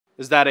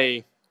Is that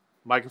a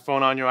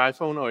microphone on your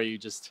iPhone, or are you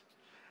just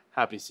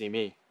happy to see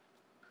me?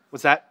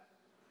 What's that?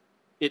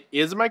 It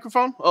is a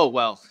microphone? Oh,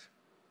 well.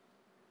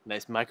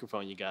 Nice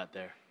microphone you got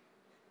there.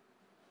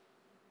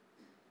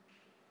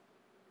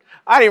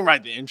 I didn't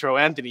write the intro,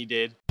 Anthony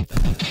did.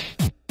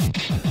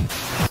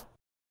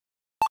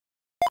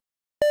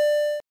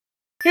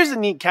 Here's a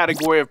neat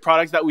category of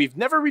products that we've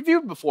never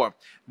reviewed before.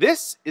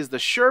 This is the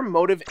Shure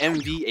MOTIV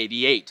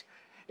MV88.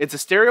 It's a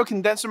stereo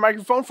condenser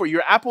microphone for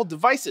your Apple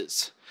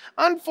devices.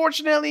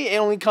 Unfortunately, it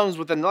only comes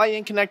with a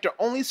lightning connector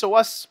only, so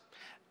us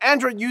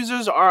Android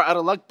users are out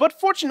of luck, but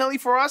fortunately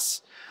for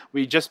us,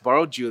 we just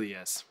borrowed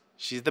Julia's.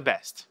 She's the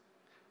best.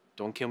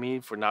 Don't kill me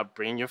for not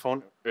bringing your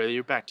phone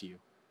earlier back to you.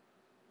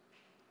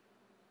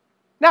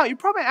 Now, you're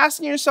probably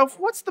asking yourself,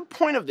 what's the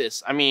point of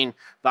this? I mean,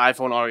 the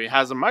iPhone already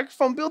has a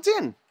microphone built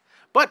in.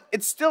 But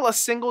it's still a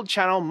single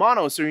channel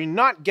mono, so you're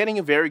not getting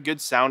a very good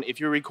sound if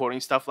you're recording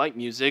stuff like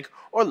music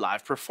or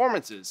live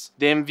performances.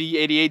 The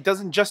MV88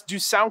 doesn't just do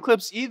sound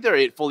clips either,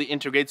 it fully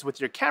integrates with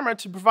your camera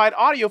to provide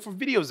audio for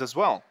videos as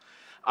well.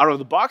 Out of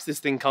the box,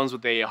 this thing comes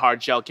with a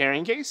hard shell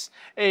carrying case,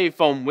 a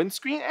foam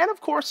windscreen, and of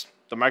course,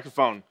 the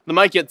microphone. The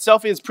mic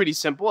itself is pretty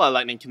simple, a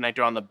lightning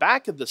connector on the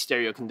back of the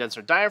stereo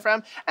condenser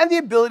diaphragm, and the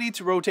ability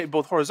to rotate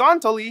both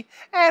horizontally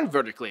and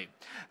vertically.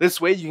 This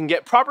way you can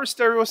get proper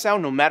stereo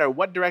sound no matter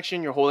what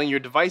direction you're holding your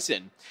device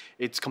in.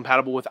 It's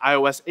compatible with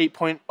iOS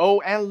 8.0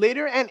 and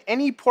later, and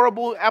any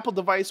portable Apple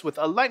device with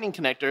a lightning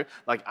connector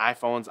like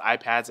iPhones,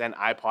 iPads, and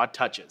iPod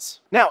Touches.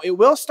 Now, it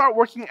will start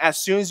working as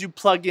soon as you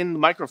plug in the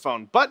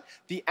microphone, but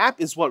the app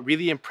is what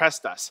really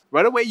impressed us.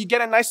 Right away you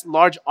get a nice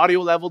large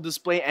audio level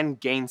display and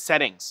gain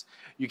settings.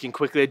 You can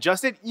quickly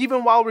adjust it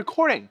even while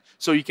recording,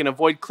 so you can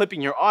avoid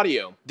clipping your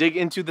audio. Dig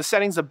into the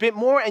settings a bit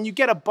more and you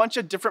get a bunch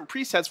of different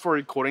presets for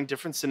recording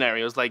different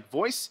scenarios like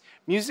voice,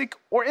 music,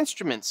 or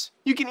instruments.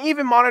 You can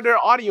even monitor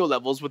audio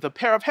levels with a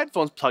pair of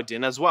headphones plugged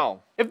in as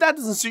well. If that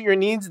doesn't suit your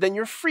needs, then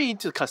you're free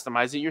to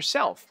customize it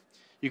yourself.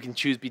 You can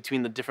choose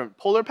between the different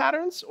polar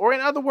patterns, or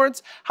in other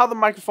words, how the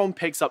microphone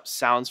picks up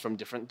sounds from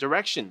different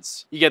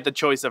directions. You get the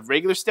choice of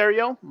regular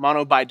stereo,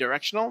 mono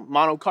bidirectional,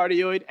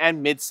 monocardioid,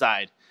 and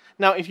mid-side.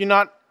 Now, if you're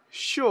not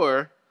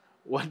sure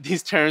what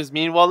these terms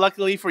mean, well,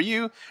 luckily for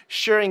you,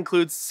 Shure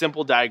includes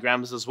simple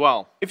diagrams as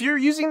well. If you're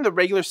using the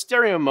regular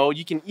stereo mode,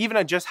 you can even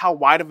adjust how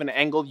wide of an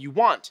angle you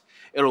want.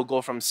 It'll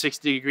go from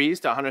 60 degrees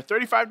to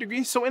 135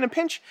 degrees, so in a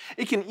pinch,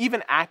 it can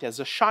even act as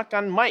a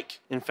shotgun mic.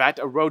 In fact,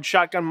 a Rode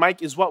shotgun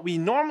mic is what we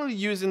normally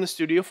use in the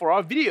studio for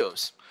our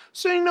videos.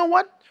 So you know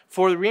what?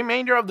 For the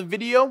remainder of the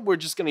video, we're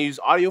just going to use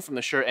audio from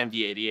the Shure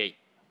MV88.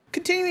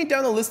 Continuing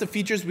down the list of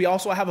features, we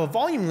also have a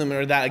volume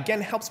limiter that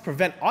again helps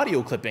prevent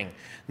audio clipping.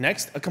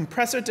 Next, a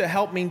compressor to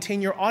help maintain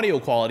your audio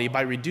quality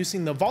by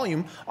reducing the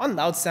volume on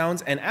loud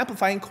sounds and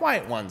amplifying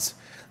quiet ones.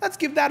 Let's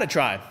give that a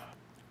try.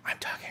 I'm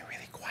talking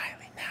really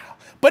quietly now,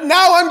 but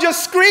now I'm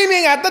just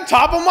screaming at the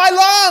top of my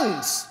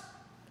lungs!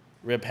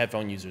 RIP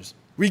headphone users.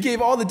 We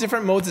gave all the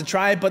different modes a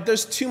try, but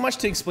there's too much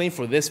to explain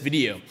for this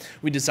video.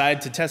 We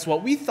decided to test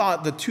what we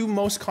thought the two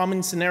most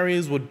common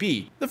scenarios would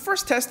be. The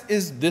first test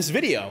is this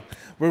video.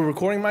 We're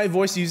recording my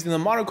voice using the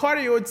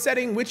monocardioid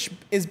setting, which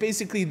is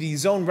basically the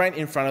zone right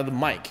in front of the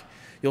mic.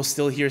 You'll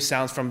still hear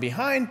sounds from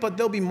behind, but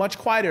they'll be much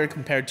quieter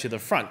compared to the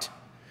front.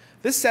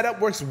 This setup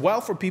works well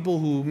for people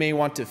who may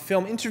want to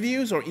film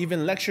interviews or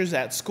even lectures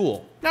at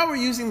school. Now we're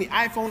using the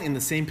iPhone in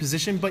the same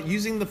position, but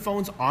using the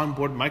phone's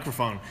onboard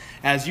microphone.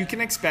 As you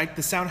can expect,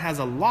 the sound has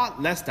a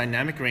lot less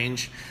dynamic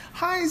range.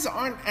 Highs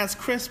aren't as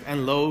crisp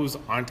and lows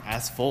aren't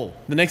as full.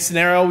 The next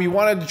scenario we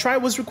wanted to try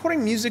was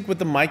recording music with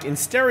the mic in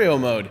stereo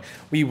mode.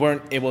 We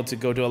weren't able to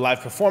go to a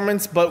live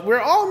performance, but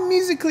we're all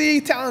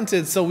musically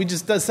talented, so we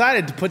just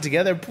decided to put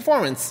together a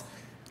performance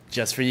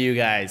just for you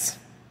guys.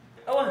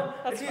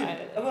 That's fine.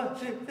 It was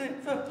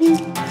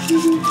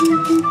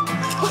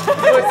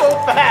so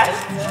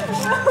fast.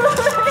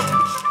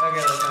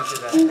 Okay, let's not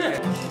do that.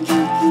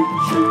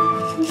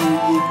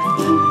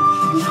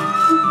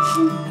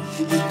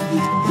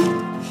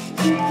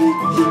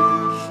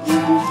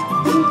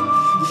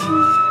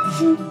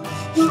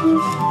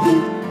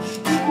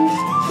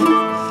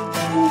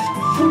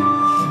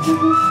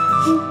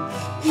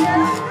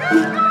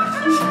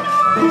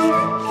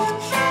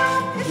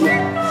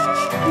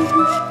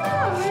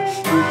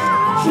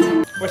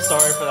 We're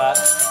sorry for that.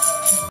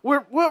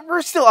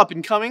 We're still up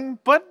and coming,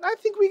 but I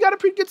think we got a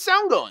pretty good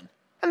sound going.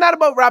 And that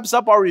about wraps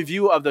up our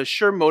review of the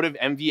Shure MOTIV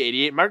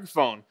MV88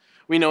 microphone.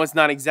 We know it's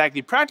not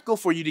exactly practical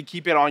for you to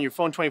keep it on your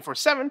phone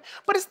 24/7,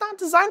 but it's not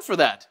designed for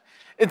that.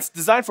 It's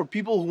designed for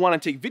people who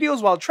want to take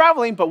videos while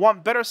traveling but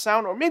want better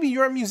sound, or maybe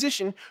you're a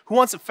musician who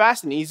wants a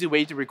fast and easy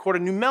way to record a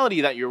new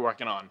melody that you're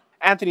working on.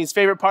 Anthony's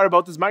favorite part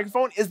about this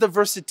microphone is the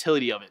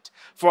versatility of it.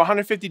 For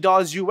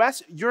 $150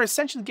 US, you're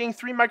essentially getting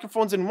 3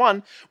 microphones in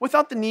one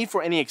without the need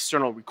for any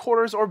external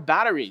recorders or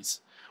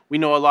batteries. We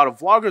know a lot of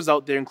vloggers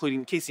out there,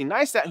 including Casey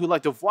Neistat, who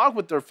like to vlog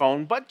with their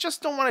phone but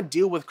just don't want to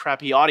deal with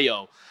crappy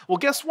audio. Well,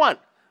 guess what?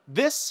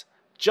 This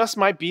just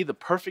might be the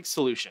perfect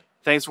solution.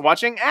 Thanks for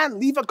watching, and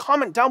leave a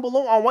comment down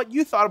below on what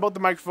you thought about the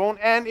microphone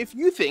and if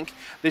you think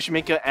they should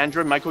make an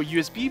Android micro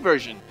USB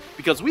version,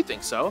 because we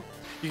think so.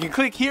 You can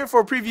click here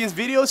for previous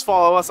videos,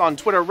 follow us on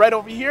Twitter right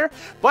over here,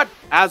 but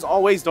as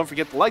always, don't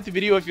forget to like the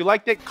video if you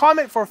liked it,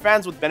 comment for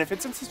fans with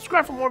benefits, and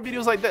subscribe for more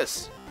videos like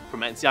this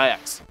from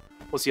NCIX.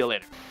 We'll see you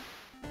later.